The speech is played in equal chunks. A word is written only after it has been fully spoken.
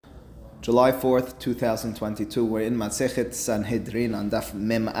July 4th, 2022. We're in Masechet Sanhedrin on Daf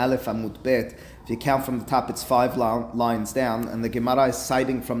Mem Aleph Amud Bet. If you count from the top, it's 5 lines down, and the Gemara is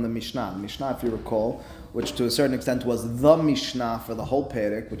citing from the Mishnah. The Mishnah, if you recall, which to a certain extent was the Mishnah for the whole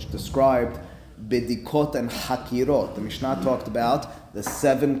Perek, which described Bidikot and Hakirot. The Mishnah talked about the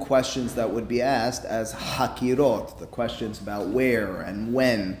 7 questions that would be asked as Hakirot, the questions about where and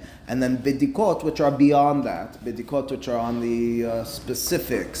when, and then Bidikot, which are beyond that. Bidikot, which are on the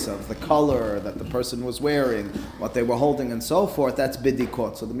specifics of the color that the person was wearing, what they were holding, and so forth. That's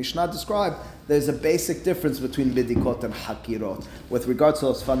Bidikot. So the Mishnah described there's a basic difference between Bidikot and Hakirot. With regards to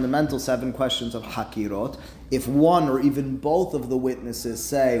those fundamental 7 questions of Hakirot, if one or even both of the witnesses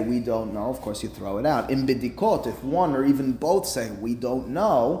say, we don't know, of course you throw it out. In Bidikot, if one or even both say, we don't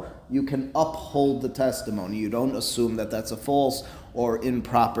know, you can uphold the testimony. You don't assume that that's a false or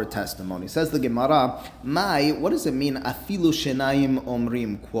improper testimony. Says the Gemara, Mai, what does it mean? Afilu shenayim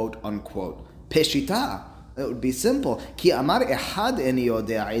omrim, quote unquote. Peshita. It would be simple. Ki amar ehad eni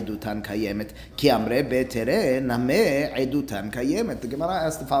yodea edutan kayemet. Ki amre betere name edutan kayemet. The Gemara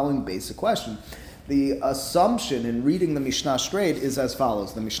asks the following basic question. The assumption in reading the Mishnah straight is as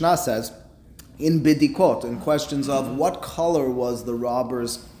follows. The Mishnah says, in Bidikot, in questions of what color was the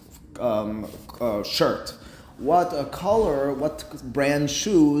robber's shirt, what color, what brand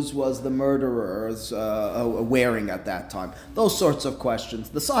shoes was the murderer's wearing at that time. Those sorts of questions,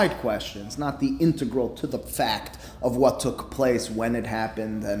 the side questions, not the integral to the fact of what took place, when it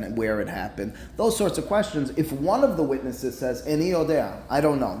happened, and where it happened. Those sorts of questions, if one of the witnesses says, Eni yodea, I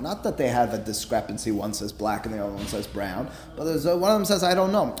don't know, not that they have a discrepancy, one says black and the other one says brown, but there's one of them says, I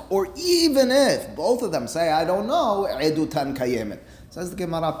don't know. Or even if both of them say, I don't know, edutan kayemet. Says the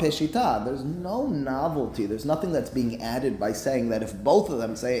Gemara Peshita, there's no novelty, there's nothing that's being added by saying that if both of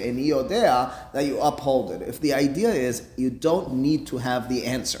them say Eni yodea, that you uphold it. If the idea is you don't need to have the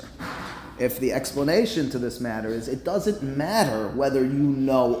answer. If the explanation to this matter is it doesn't matter whether you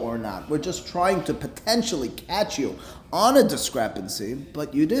know or not. We're just trying to potentially catch you on a discrepancy,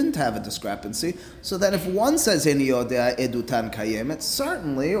 but you didn't have a discrepancy. So then if one says Eni yodea edutan kayemet,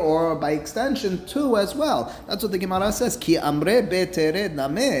 certainly, or by extension, 2 as well. That's what the Gemara says. Ki amre betere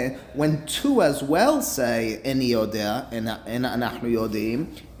name, when 2 as well say Eni yodea and anachnu yodeim,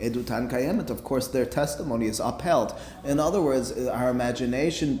 edutan kayemet, of course their testimony is upheld. In other words, our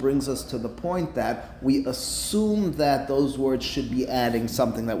imagination brings us to the point that we assume that those words should be adding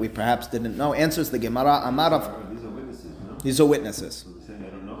something that we perhaps didn't know. Answers the Gemara, Amarav. These are witnesses.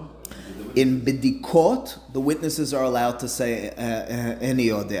 In Bidikot, the witnesses are allowed to say Eni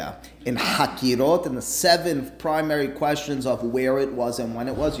yodea. In Hakirot, in the 7 primary questions of where it was and when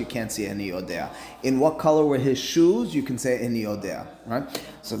it was, you can't say Eni yodea. In what color were his shoes, you can say Eni yodea. Right?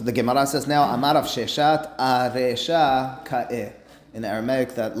 So the Gemara says now, Amarav Sheshat Aresha Ka'eh. In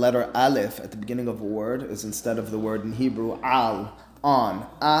Aramaic, that letter Aleph at the beginning of a word is instead of the word in Hebrew, Al, on.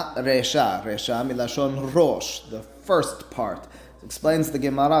 Resha milashon rosh, the first part. It explains the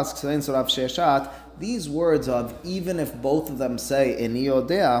Gemara, explains Rav Sheshat, these words of even if both of them say Eni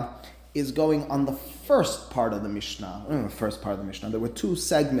yodea is going on the first part of the Mishnah. There were 2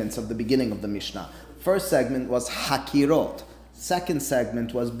 segments of the beginning of the Mishnah. First segment was Hakirot. Second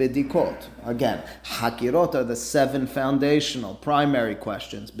segment was Bidikot. Again, Hakirot are the 7 foundational primary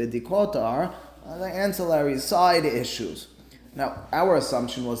questions. Bidikot are the ancillary side issues. Now, our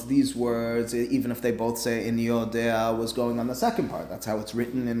assumption was these words, even if they both say Eni yodea, was going on the second part. That's how it's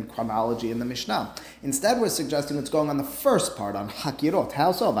written in chronology in the Mishnah. Instead, we're suggesting it's going on the first part, on Hakirot.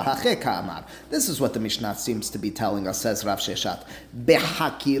 How so? This is what the Mishnah seems to be telling us, says Rav Sheshat.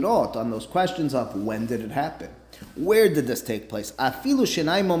 Behakirot, on those questions of when did it happen? Where did this take place? Afilu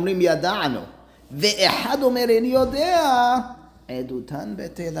shenayim omrim yada'anu, ve'ehad omer Eni yodea, edutan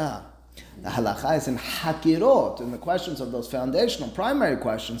betela. The halacha is in Hakirot, in the questions of those foundational primary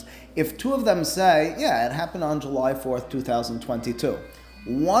questions. If 2 of them say, yeah, it happened on July 4th, 2022.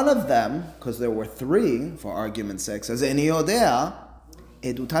 One of them, because there were 3, for argument's sake, says, Eni yodea,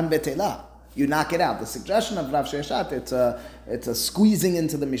 edutan betela. You knock it out. The suggestion of Rav Sheshat, it's a squeezing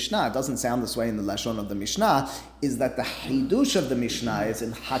into the Mishnah. It doesn't sound this way in the Lashon of the Mishnah, is that the Hidush of the Mishnah is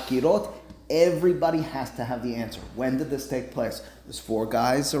in Hakirot, everybody has to have the answer. When did this take place? There's 4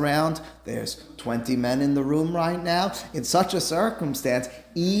 guys around. There's 20 men in the room right now. In such a circumstance,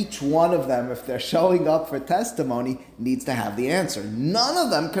 each one of them, if they're showing up for testimony, needs to have the answer. None of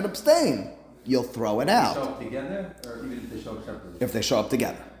them can abstain. You'll throw it out. Show up together, or even if they show up separately? If they show up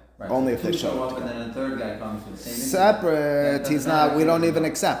together. Right. Only if they show up together. And then a third guy comes with the same separate, he's not, we don't even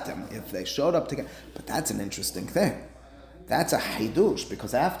accept him. If they showed up together. But that's an interesting thing. That's a hidush,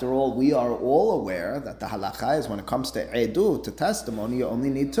 because after all, we are all aware that the halacha is when it comes to edu, to testimony, you only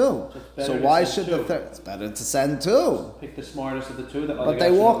need two. So why should the third? It's better to send two. Pick the smartest of the two. But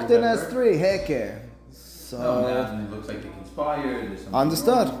they walked in as three. Heke. So now it looks like they conspired.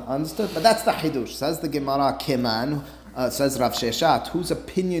 understood. But that's the hidush. Says the Gemara Keman. Says Rav Sheshat. Whose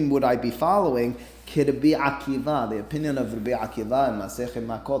opinion would I be following? Rabbi Akiva. The opinion of Rabbi Akiva in Masechet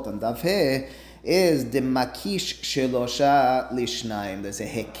Makot and Daf He is the makish shelosha lishnaim. There's a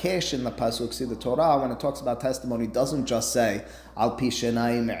hekesh in the pasuk. See, the Torah, when it talks about testimony, doesn't just say al pi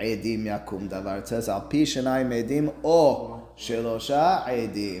shenaim edim yakum davar. It says al pi shenaim edim o shelosha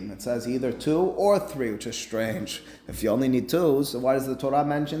edim. It says either two or three, which is strange. If you only need two, so why does the Torah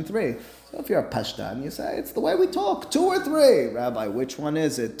mention three? So if you're a Pashtan, you say, it's the way we talk, two or three. Rabbi, which one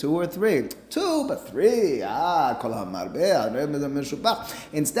is it, two or three? Two, but three. Kol ha-marbeh.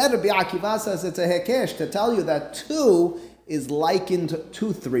 Instead, Rabbi Akiva says it's a hekesh to tell you that two is likened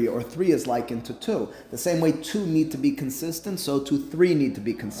to three, or three is likened to two. The same way two need to be consistent, so too three need to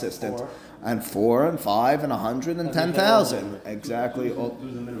be consistent. And 4 and 5 and 100 and 10,000. Exactly.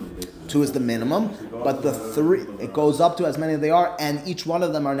 Two is the minimum, but the three, it goes up to as many as they are, and each one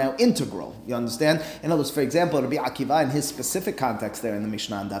of them are now integral. You understand? In other words, for example, Rabbi Akiva, in his specific context there in the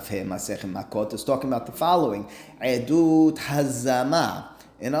Mishnah and Daf He Masechet Makot, is talking about the following: Edut hazama.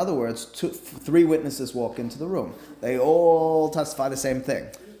 In other words, three witnesses walk into the room. They all testify the same thing.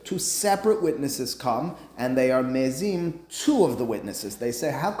 Two separate witnesses come, and they are mezim two of the witnesses. They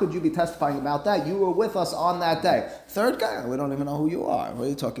say, how could you be testifying about that? You were with us on that day. Third guy, we don't even know who you are. What are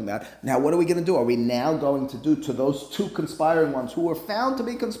you talking about? Now, what are we going to do? Are we now going to do to those two conspiring ones who were found to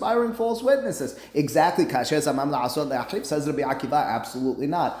be conspiring false witnesses? Exactly. Says Rabbi Akiva, absolutely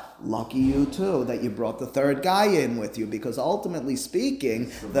not. Lucky you too that you brought the third guy in with you, because ultimately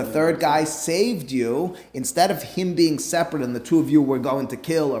speaking, the third guy saved you. Instead of him being separate and the two of you were going to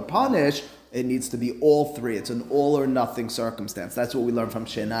kill or punish, it needs to be all three. It's an all or nothing circumstance. That's what we learn from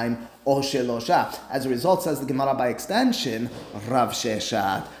Shenaim or Shelosha. As a result, says the Gemara by extension, Rav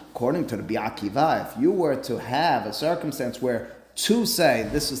Sheshat, according to Rabbi Akiva, if you were to have a circumstance where two say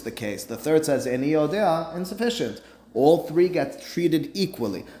this is the case, the third says Eni Yodea, insufficient. All three get treated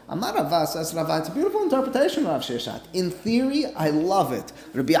equally. Amar Rava, says Rava, it's a beautiful interpretation of Rav Sheshat. In theory, I love it.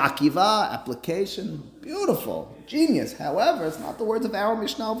 Rabbi Akiva, application, beautiful, genius. However, it's not the words of our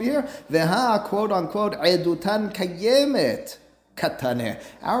Mishnah over here. Veha, quote unquote, edutan kayemet. Kataneh.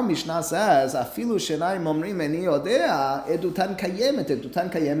 Our Mishnah says, "Afilu shenaim omrim eni yodea edutan kayemet." Edutan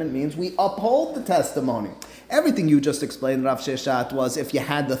kayemet means we uphold the testimony. Everything you just explained, Rav Sheshat, was if you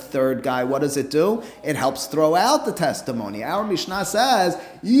had the third guy, what does it do? It helps throw out the testimony. Our Mishnah says,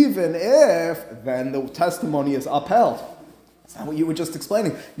 even if, then the testimony is upheld. That's not what you were just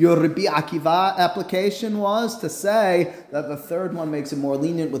explaining. Your Rabbi Akiva application was to say that the third one makes it more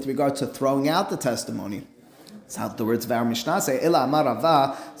lenient with regard to throwing out the testimony. That's how the words of our Mishnah say. Ela amar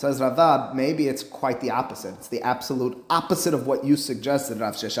Rava, says Rava, maybe it's quite the opposite. It's the absolute opposite of what you suggested,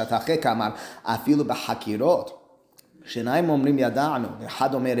 Rav Sheshat. Hachek amar, afilu b'hakirot. Shenaim omrim yada'nu,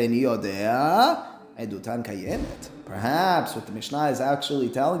 echad omer eni yodea, edutan kayemet. Perhaps what the Mishnah is actually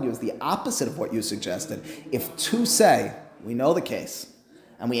telling you is the opposite of what you suggested. If two say, we know the case,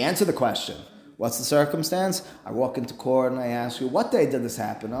 and we answer the question, what's the circumstance? I walk into court and I ask you, what day did this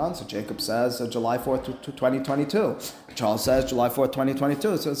happen on? So Jacob says July 4th, 2022. Charles says July 4th,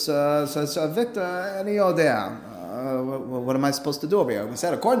 2022. So says Victor, Eni Yodea. What am I supposed to do over here? We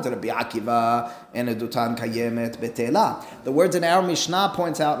said, according to Rabbi Akiva, en edutan kayemet betela. The words in our Mishnah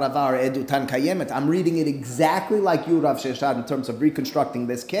points out, Ravar, edutan kayemet. I'm reading it exactly like you, Rav Sheshat, in terms of reconstructing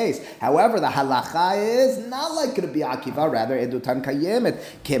this case. However, the halacha is not like Rabbi Akiva, rather edutan kayemet.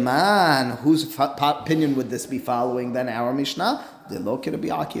 Keman, whose opinion would this be following than our Mishnah? The Lo Rabbi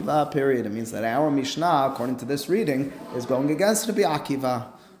Akiva, period. It means that our Mishnah, according to this reading, is going against Rabbi Akiva.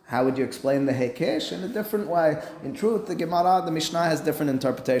 How would you explain the Hekesh? In a different way. In truth, the Gemara, the Mishnah has different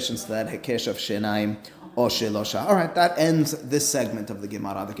interpretations to that Hekesh of Shenaim or Shelosha. All right, that ends this segment of the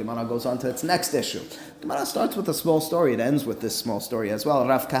Gemara. The Gemara goes on to its next issue. The Gemara starts with a small story. It ends with this small story as well.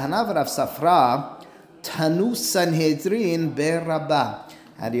 Rav Kahana and Rav Safra Tanu Sanhedrin Berabah.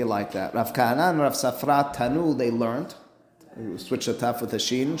 How do you like that? Rav Kahana and Rav Safra Tanu, they learned. We switch the taf with a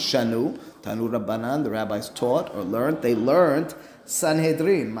shin. Shanu. Tanu Rabbanan, the rabbis taught or learned. They learned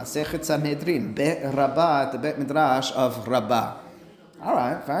Sanhedrin, Masechet Sanhedrin, Rabbah, the Bet Midrash of Rabbah. All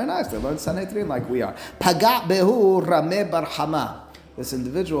right, very nice. They learned Sanhedrin like we are. Paga behu Rameh bar Hama. This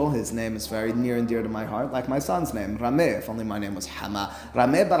individual, his name is very near and dear to my heart, like my son's name, Rameh, if only my name was Hama.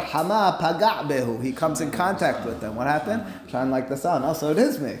 Rameh bar Hama paga' behu. He comes in contact with them. What happened? Trying like the son. Oh, so it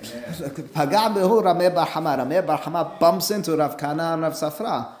is me. Paga' behu Rameh bar Hama. Rameh bar Hama bumps into Rav Kana and Rav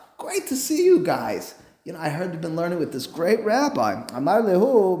Safra. Great to see you guys. I heard you've been learning with this great rabbi. Amar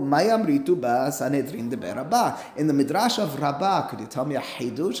lehu, mayam ritu ba Sanhedrin de Rabbah. In the Midrash of Rabbah, could you tell me a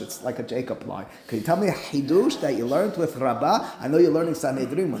hidush? It's like a Jacob line. Could you tell me a hidush that you learned with Rabbah? I know you're learning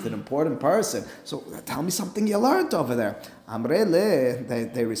Sanhedrin with an important person. So tell me something you learned over there. Amre le,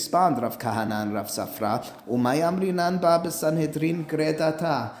 they respond, Rav Kahana and Rav Safra. Umayam rinan ba Sanhedrin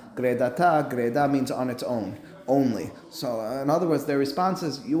gredata. Greda means on its own. Only. So, in other words, their response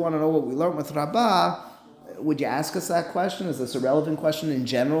is, you want to know what we learned with Rabbah? Would you ask us that question? Is this a relevant question in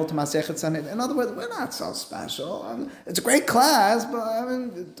general to Masechet Sanhedrin? In other words, we're not so special. It's a great class, but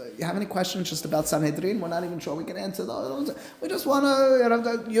do you have any questions just about Sanhedrin? We're not even sure we can answer those. We just want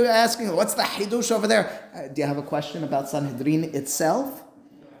to, you're asking, what's the Hidush over there? Do you have a question about Sanhedrin itself?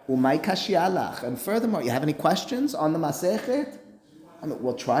 Umay kashialach. And furthermore, you have any questions on the Masechet?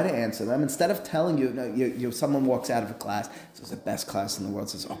 We'll try to answer them. Instead of telling you, someone walks out of a class, says the best class in the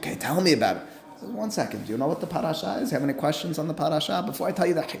world, says, okay, tell me about it. Says, 1 second, do you know what the parasha is? Have any questions on the parasha? Before I tell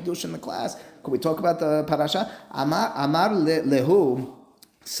you the hidush in the class, could we talk about the parasha? Amar lehu,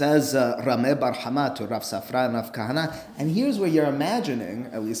 says Rameh bar Hama to Rav Safra and Rav Kahana, and here's where you're imagining,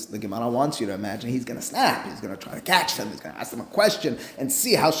 at least the Gemara wants you to imagine, he's going to snap, he's going to try to catch them, he's going to ask them a question and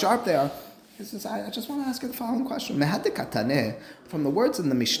see how sharp they are. He says, I just want to ask you the following question. From the words in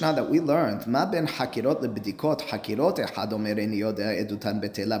the Mishnah that we learned, Ma ben hakirot lebedikot, hakirot echad omer eni yodea edutan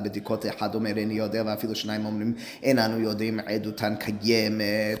betela, bedikot echad omer eni yodea, vafilu shnayim omrim enanu yodeim edutan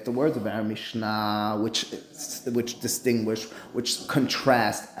kayemet. The words of our Mishnah, which distinguish, which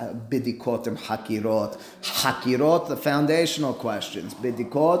contrast bedikot and hakirot. Hakirot, the foundational questions.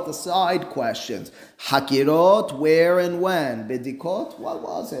 Bedikot, the side questions. Hakirot, where and when. Bedikot, what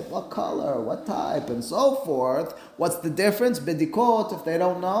was it? What color? What type? And so forth. What's the difference? Bedikot, if they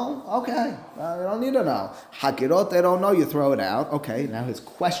don't know, okay, you don't need to know. Hakirot, they don't know, you throw it out. Okay, now his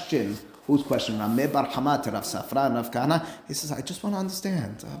question, whose question? Rameh bar Hama to Rav Safra and Rav Kahana. He says, I just want to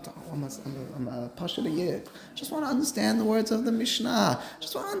understand. I'm a Pasha Yid. Just want to understand the words of the Mishnah.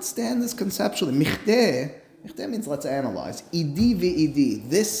 Just want to understand this conceptually. Michteh means let's analyze. Idi ve'idi,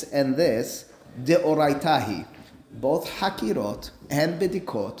 this and this, deoraitahi. Both Hakirot and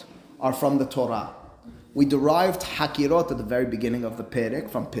Bedikot are from the Torah. We derived Hakirot at the very beginning of the Perek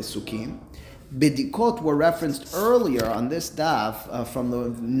from Pesukim. Bedikot were referenced earlier on this daf from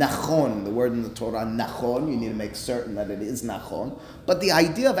the Nachon, the word in the Torah, Nachon. You need to make certain that it is Nachon. But the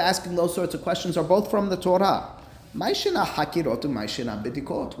idea of asking those sorts of questions are both from the Torah. Maishina Hakirot and Maishina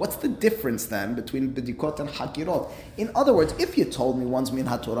Bedikot. What's the difference then between Bedikot and Hakirot? In other words, if you told me one's min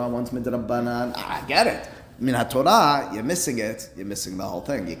HaTorah, one's min Rabbanan, I get it. Min HaTorah, you're missing it. You're missing the whole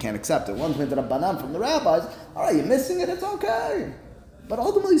thing. You can't accept it. One's min Rabbanan from the rabbis. All right, you're missing it. It's okay. But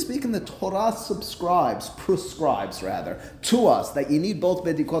ultimately speaking, the Torah prescribes to us that you need both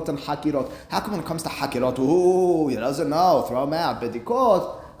Bedikot and Hakirot. How come when it comes to Hakirot, he doesn't know, throw him out.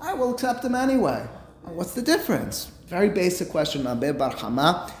 Bedikot, I will accept him anyway. What's the difference? Very basic question. Rameh bar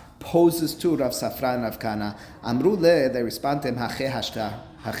Hama poses to Rav Safra and Rav Kana. Amru le, they respond to him, Hacheh hashata.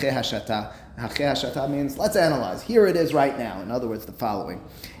 Hacheh hashata means, let's analyze. Here it is right now. In other words, the following.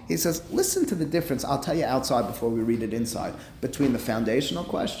 He says, listen to the difference, I'll tell you outside before we read it inside, between the foundational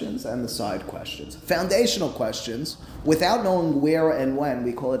questions and the side questions. Foundational questions, without knowing where and when,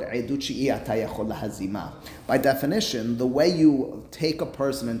 we call it Edut Shi'i Ata Yachol Lahazima. By definition, the way you take a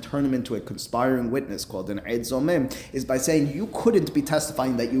person and turn him into a conspiring witness, called an Ed Zomim, is by saying you couldn't be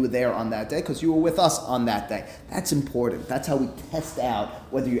testifying that you were there on that day because you were with us on that day. That's important. That's how we test out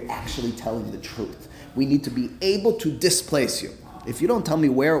whether you're actually telling the truth. We need to be able to displace you. If you don't tell me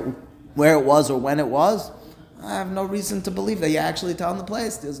where it was or when it was, I have no reason to believe that you're actually telling the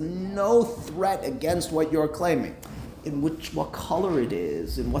place. There's no threat against what you're claiming. In what color it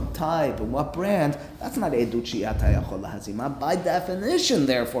is, in what type, in what brand, that's not Edut Shi'i Ata Yachol Lahazima. By definition,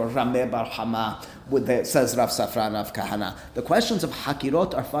 therefore, Rameh bar Hama, says Rav Safra and Rav Kahana. The questions of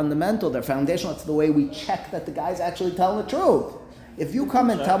Hakirot are fundamental, they're foundational. It's the way we check that the guy's actually telling the truth. If you come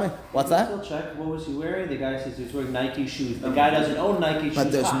and tell me, what's that? Still check. What was he wearing? The guy says he's wearing Nike shoes. The guy doesn't own Nike shoes.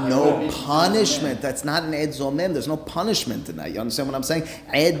 But there's no punishment. That's not an Ed Zomim. There's no punishment in that. You understand what I'm saying?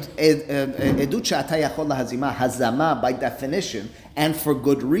 Edut She'ata Yachol Lahazima, Hazama, by definition, and for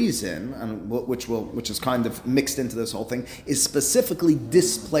good reason, and which is kind of mixed into this whole thing, is specifically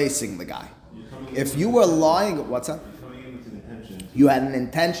displacing the guy. If you were lying, what's that? Coming in with an intention You had an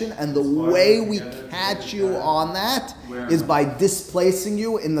intention, and the way we catch you on that is by displacing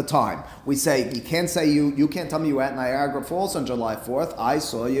you in the time. We say, you can't tell me you were at Niagara Falls on July 4th. I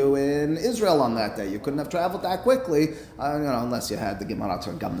saw you in Israel on that day. You couldn't have traveled that quickly, unless you had the Gemara to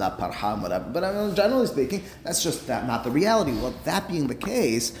Gamda Parham, whatever. But generally speaking, that's just not the reality. Well, that being the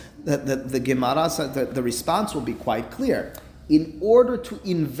case, the Gemara said that the response will be quite clear. In order to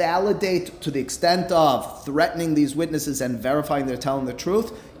invalidate to the extent of threatening these witnesses and verifying they're telling the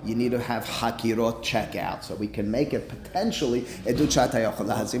truth, you need to have hakirot check out. So we can make it potentially edut shatayochel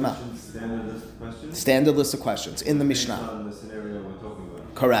lahazima. Standard list of questions in the Mishnah. Based on the scenario we're talking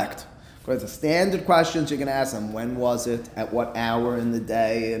about. Correct. The standard questions you're going to ask them. When was it? At what hour in the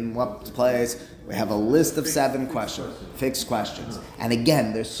day? In what place? We have a list of 7 questions. Fixed questions. And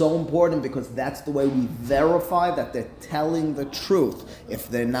again, they're so important because that's the way we verify that they're telling the truth. If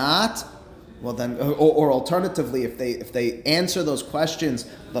they're not, well then, or alternatively, if they answer those questions,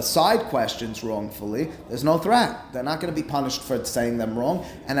 the side questions wrongfully, there's no threat. They're not going to be punished for saying them wrong.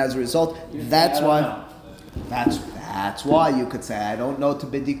 And as a result, that's why you could say, I don't know to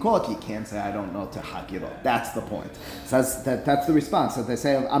bidikot. You can't say, I don't know to hakirot. That's the point. So that's the response. So they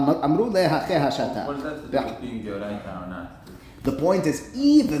say, Amru le'hacheh hashata. What does that have to do with being Yoraita or not? The point is,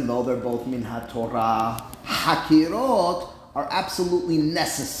 even though they're both min haTorah, hakirot are absolutely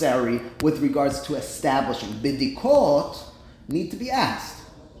necessary with regards to establishing. Bidikot need to be asked.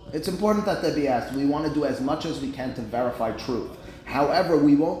 It's important that they be asked. We want to do as much as we can to verify truth. However,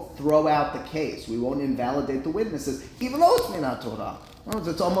 we won't throw out the case. We won't invalidate the witnesses, even though it's min haTorah.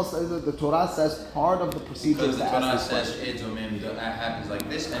 It's almost the Torah says part of the procedure is to ask this question. Because the Torah says Edom happens like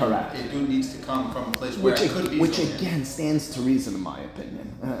this, and Correct. it needs to come from a place where it could be. Which again stands to reason, in my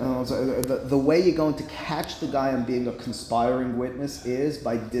opinion. The way you're going to catch the guy on being a conspiring witness is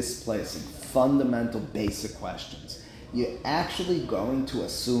by displacing fundamental, basic questions. You're actually going to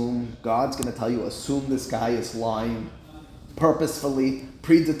assume, God's going to tell you, assume this guy is lying purposefully,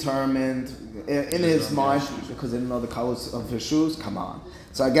 predetermined in his mind because he didn't know the colors of his shoes. Come on.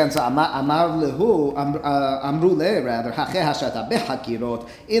 So again, amru le rather hacheh hashata behakirot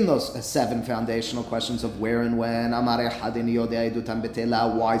in those 7 foundational questions of where and when. Amare hadin yodei edutam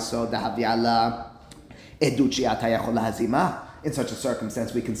betela. Why so? Dahaviala edut she'ata yachol lahazima. In such a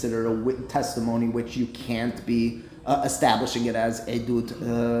circumstance, we consider it a testimony which you can't be establishing it as edut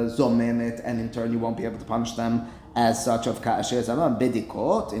zomemet, and in turn you won't be able to punish them as such of ka'asher zaman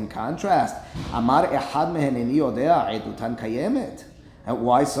bidikot. In contrast, amar ehad mehen ini yodea edutan kayemet. And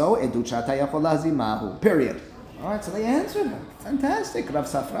why so? Edut shata yachol lazimahu. Period. All right, so they answered him. Fantastic. Rav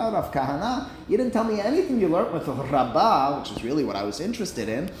Safra, Rav Kahana, you didn't tell me anything you learned with Rabbah, which is really what I was interested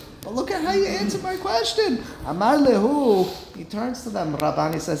in. But look at how you answered my question. Amar lehu, he turns to them, Rabbah,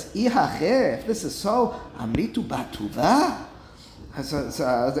 and he says, Ihache, if this is so, amritu batuva.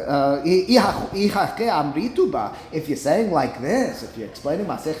 If you're saying like this, if you're explaining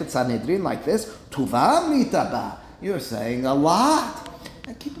Masechet Sanhedrin like this, tuva amrita ba, you're saying a lot.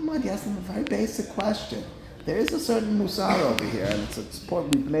 And keep in mind, you asked them a very basic question. There is a certain musar over here, and it's a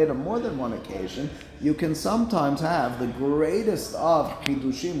point we've made on more than one occasion. You can sometimes have the greatest of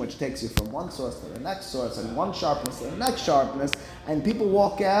chidushim, which takes you from one source to the next source, and one sharpness to the next sharpness, and people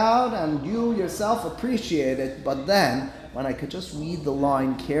walk out, and you yourself appreciate it, but then, when I could just read the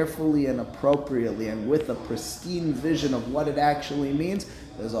line carefully and appropriately, and with a pristine vision of what it actually means,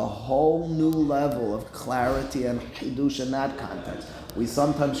 there's a whole new level of clarity and chidush in that context. We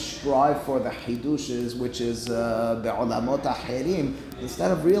sometimes strive for the hidushes, which is be'olamot acherim,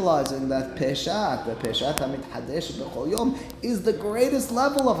 instead of realizing that the peshat hamithadesh b'chol yom, is the greatest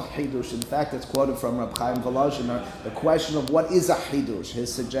level of hidush. In fact, it's quoted from Reb Chaim Volozhiner, the question of what is a hidush.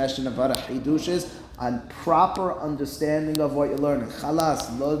 His suggestion of what a hidush is, and proper understanding of what you're learning.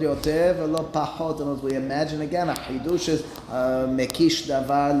 Chalas, lo yoter v'lo pachot. And as we imagine again, a chidush is mekish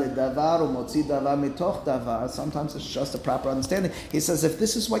davar ledavar, or motzi davar mitoch davar. Sometimes it's just a proper understanding. He says, if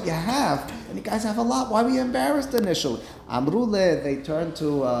this is what you have, and you guys have a lot, why were you embarrassed initially? Amrule, they turned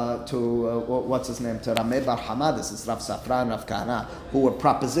to what's his name? To Rameh Bar Hama. This is Rav Safra and Rav Kahana, who were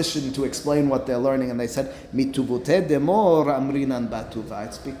propositioned to explain what they're learning, and they said, mituvute demor amrinan batuva.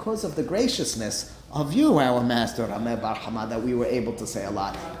 It's because of the graciousness of you, our master, Rameh Bar Hama, that we were able to say a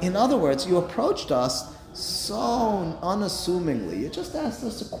lot. In other words, you approached us so unassumingly. You just asked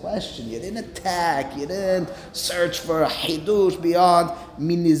us a question. You didn't attack. You didn't search for a hidush beyond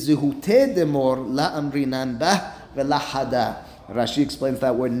minizihute demor la amrinan bah velahada. Rashi explains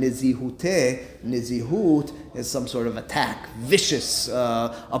that word nizihute. Nizihut is some sort of attack, vicious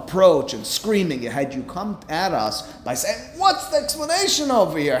approach and screaming. Had you come at us by saying, what's the explanation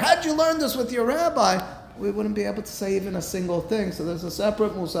over here? How'd you learn this with your rabbi? we wouldn't be able to say even a single thing. So there's a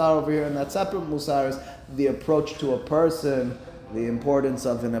separate musar over here, and that separate musar is the approach to a person, the importance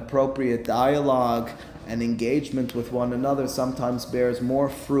of an appropriate dialogue and engagement with one another sometimes bears more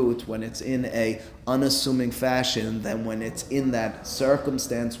fruit when it's in a unassuming fashion than when it's in that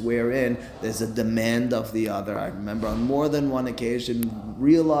circumstance wherein there's a demand of the other. I remember on more than one occasion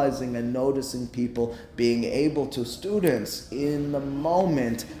realizing and noticing people being able to, students in the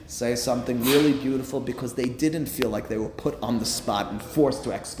moment, say something really beautiful because they didn't feel like they were put on the spot and forced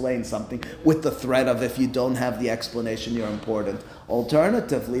to explain something with the threat of, if you don't have the explanation, you're important.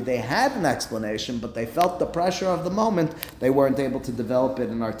 Alternatively, they had an explanation, but they felt the pressure of the moment. They weren't able to develop it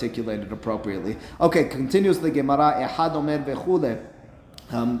and articulate it appropriately. Okay, continues the Gemara. Ehad omer vechule.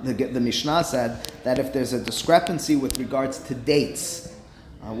 The Mishnah said that if there's a discrepancy with regards to dates,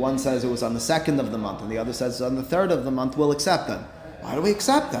 one says it was on the 2nd of the month, and the other says it's on the 3rd of the month, we'll accept them. Why do we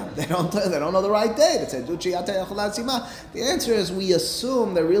accept them? They don't know the right date. It says, the answer is we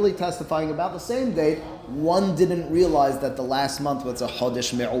assume they're really testifying about the same date. One didn't realize that the last month was a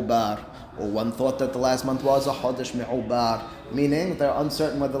Chodesh Me'ubar, or one thought that the last month was a Chodesh Me'ubar, meaning they're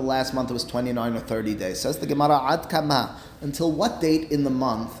uncertain whether the last month was 29 or 30 days. Says the Gemara, Ad Kama, until what date in the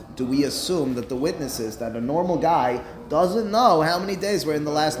month do we assume that the witnesses, that a normal guy doesn't know how many days were in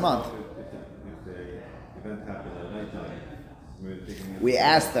the last month? If the event happened at nighttime, We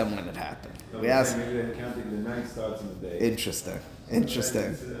asked them when it happened. We asked. Maybe they're counting the night starts in the day.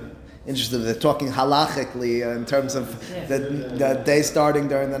 Interesting. They're talking halachically in terms of the day starting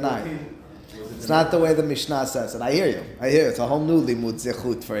during the night. It's not the way the Mishnah says it. I hear you. It's a whole new limud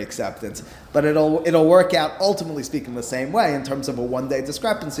zechut for acceptance. But it'll work out, ultimately speaking, the same way in terms of a one-day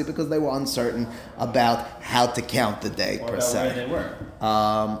discrepancy because they were uncertain about how to count the day, Or per about se. where they were.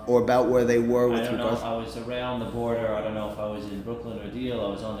 Or about where they were I with don't know regards. if I was around the border. I don't know if I was in Brooklyn or Deal. I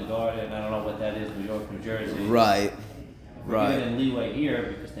was on the Garden. I don't know what that is, New York, New Jersey. Right. We're Right. given leeway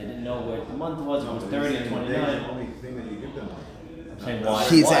here because they didn't know where the month was. It was 30 and The 29. only thing that you give them. I'm saying why?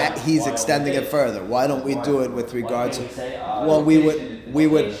 He's why extending would it they? further. Why don't we do it with Why regards can't to? we say, Well, we would location, we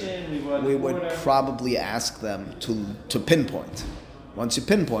would location, were on we the would border? probably ask them to pinpoint. Once you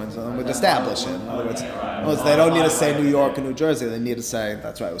pinpoint, then we'd establish it. In other words, they don't need to say New York or New Jersey. They need to say,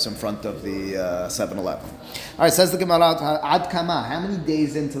 that's right, it was in front of the 7-Eleven. All right, says the Gemara, Ad Kama, how many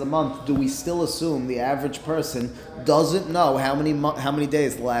days into the month do we still assume the average person doesn't know how many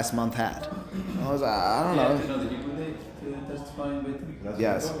days the last month had? I don't You know. have to know the Hebrew date to testify in Beit That's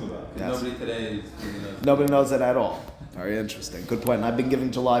Yes. what we're talking about. Because Yes. nobody today is Nobody knows it at all. Very interesting. Good point. And I've been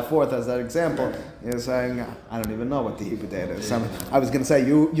giving July 4th as that example. You're saying, I don't even know what the Hebrew date is. I was going to say,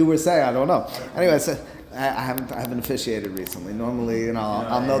 you were saying, I don't know. Anyway, so I haven't officiated recently. Normally,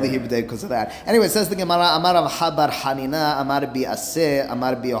 I'll know the Hebrew date because of that. Anyway, it says the Gemara, Amar Rav Habar Hanina, Amar bi Aseh,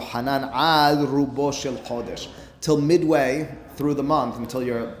 Amar bi Yohanan, Ad Rubo Shel Chodesh. Till midway through the month, until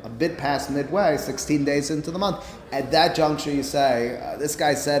you're a bit past midway, 16 days into the month. At that juncture, you say, this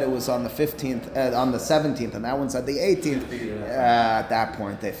guy said it was on the 15th, on the 17th, and that one said the 18th. At that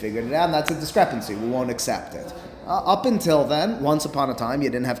point, they figured it out, and that's a discrepancy. We won't accept it. Up until then, once upon a time, you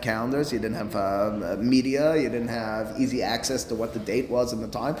didn't have calendars, you didn't have media, you didn't have easy access to what the date was in the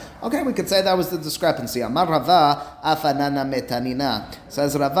time. Okay, we could say that was the discrepancy. Amar Rava, afanana metanina.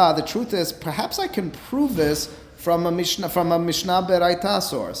 Says Rava, the truth is, perhaps I can prove this from a Mishnah Beraita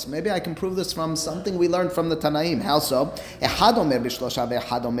source. Maybe I can prove this from something we learned from the Tanaim. How so?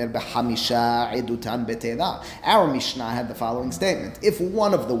 Our Mishnah had the following statement. If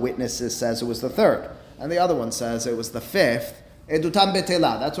one of the witnesses says it was the 3rd, and the other one says it was the 5th, Edutam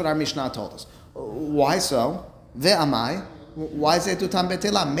Betela. That's what our Mishnah told us. Why so? Ve'amai. Why is Edutam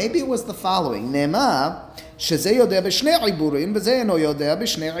Betela? Maybe it was the following. Nema, shezeh yodeh b'shnei iburim, v'zeh eno yodeh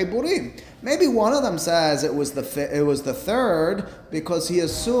b'shnei iburim. Maybe one of them says it was the 3rd because he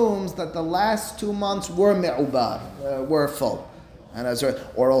assumes that the last 2 months were me'ubar, were full. And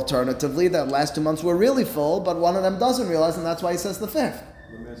or alternatively, that last 2 months were really full, but one of them doesn't realize, and that's why he says the 5th.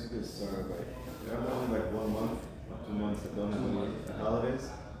 Let me ask you this, sorry, but you have only like 1 month or 2 months that don't have any holidays.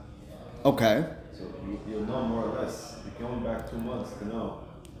 Okay. So you'll know more or less. You're going back 2 months to know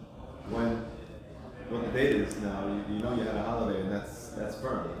what the date is now. You know you had a holiday, and that's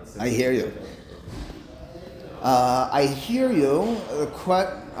firm. I hear you. I hear you.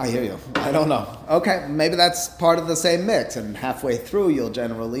 I hear you. I don't know. Okay, maybe that's part of the same mix, and halfway through you'll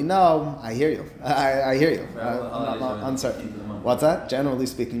generally know. I hear you. I hear you. I'm not uncertain. What's that? Generally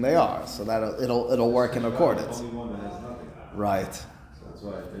speaking, they are. So that it'll work in accordance. Only one that has nothing. Right. So that's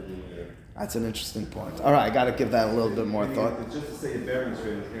why maybe. That's an interesting point. All right, I got to give that a little bit more thought. It's just to say a bearing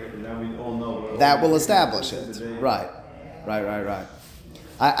rate is here, and now we all know. That will establish it. Right.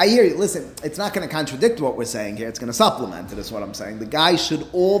 I hear you. Listen, it's not going to contradict what we're saying here. It's going to supplement it, is what I'm saying. The guy should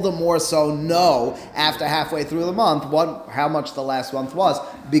all the more so know after halfway through the month how much the last month was,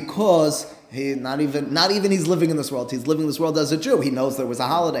 because he not even he's living in this world. He's living in this world as a Jew. He knows there was a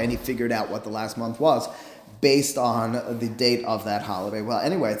holiday and he figured out what the last month was based on the date of that holiday. Well,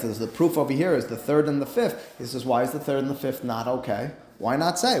 anyway, so the proof over here is the 3rd and the 5th. He says, why is the 3rd and the 5th not okay? Why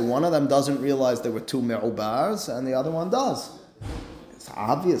not say one of them doesn't realize there were 2 me'ubars and the other one does?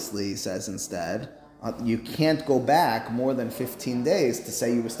 Obviously, he says instead, you can't go back more than 15 days to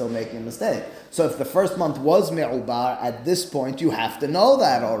say you were still making a mistake. So if the first month was me'ubar, at this point you have to know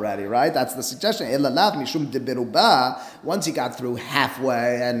that already, right? That's the suggestion. Once you got through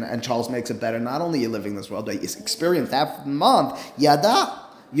halfway, and Charles makes it better, not only are you living this world, but you experienced half the month, yada.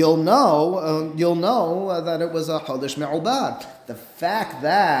 You'll know that it was a chodesh me'ubar. The fact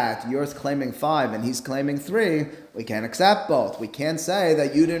that you're claiming 5 and he's claiming 3, we can't accept both. We can't say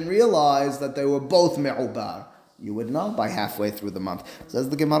that you didn't realize that they were both me'ubar. You would know by halfway through the month. Says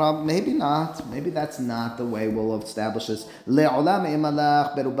the Gemara, maybe not. Maybe that's not the way we'll establish this. Says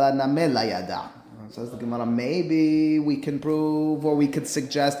the Gemara, maybe we can prove or we could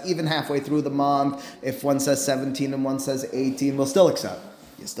suggest even halfway through the month, if one says 17 and one says 18, we'll still accept.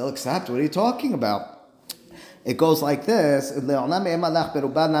 You still accept? What are you talking about? It goes like this. The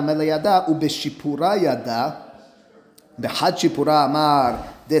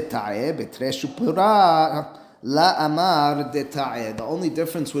only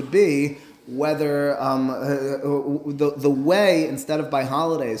difference would be whether the way, instead of by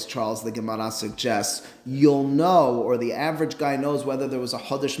holidays, Charles, the Gemara suggests, you'll know, or the average guy knows whether there was a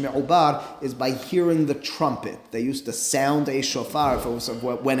chodesh me'ubar, is by hearing the trumpet. They used to sound a shofar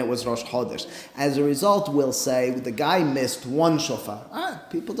when it was Rosh Chodesh. As a result, we'll say the guy missed 1 shofar.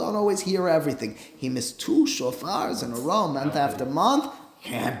 People don't always hear everything. He missed 2 shofars in a row, month after month.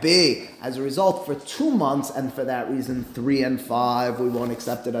 Can't be. As a result, for 2 months, and for that reason, 3 and 5, we won't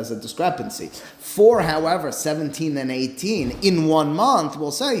accept it as a discrepancy. For, however, 17 and 18, in 1 month, we'll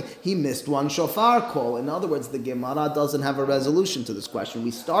say he missed 1 shofar call. In other words, the Gemara doesn't have a resolution to this question.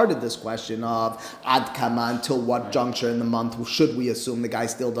 We started this question of ad kama, until what juncture in the month should we assume the guy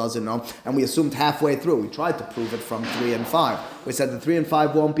still doesn't know, and we assumed halfway through. We tried to prove it from 3 and 5. We said the 3 and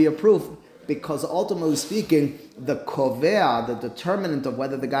 5 won't be a proof, because ultimately speaking, the kovea, the determinant of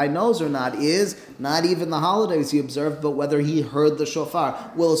whether the guy knows or not, is not even the holidays he observed, but whether he heard the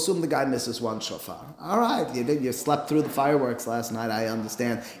shofar. We'll assume the guy misses 1 shofar. All right, you slept through the fireworks last night, I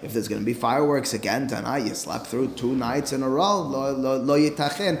understand. If there's going to be fireworks again tonight, you slept through 2 nights in a row, lo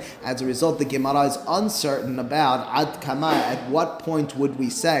yitachen. As a result, the Gemara is uncertain about ad kama, at what point would we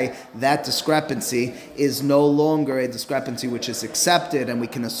say that discrepancy is no longer a discrepancy which is accepted, and we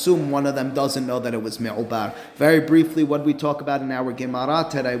can assume one of them doesn't know that it was me'ubar. Very briefly, what we talk about in our Gemara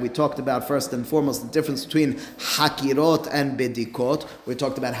today, we talked about first and foremost the difference between hakirot and bedikot. We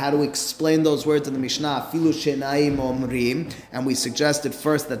talked about how to explain those words in the Mishnah, afilu shenaim omrim, and we suggested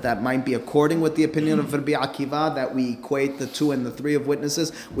first that might be according with the opinion of Rabbi Akiva, that we equate the 2 and the 3 of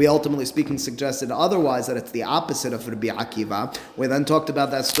witnesses. We ultimately speaking suggested otherwise, that it's the opposite of Rabbi Akiva. We then talked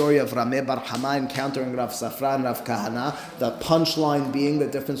about that story of Rameh bar Hama encountering Rav Safra and Rav Kahana, the punchline being the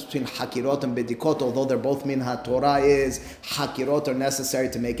difference between hakirot and bedikot, although they're both min Torah is hakirot are necessary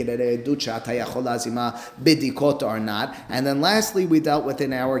to make it a edut hayachol azima, bedikot are not. And then lastly, we dealt with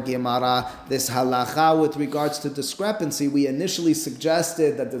in our Gemara this halacha with regards to discrepancy. We initially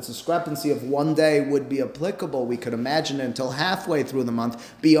suggested that the discrepancy of 1 day would be applicable. We could imagine it until halfway through the month.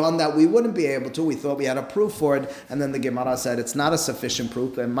 Beyond that, we wouldn't be able to. We thought we had a proof for it, and then the Gemara said it's not a sufficient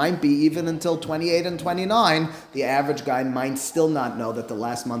proof. It might be even until 28 and 29. The average guy might still not know that the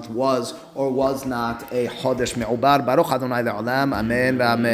last month was or was not a chodesh me'ubar. Baruch Adonai le'olam. Amen v'amen.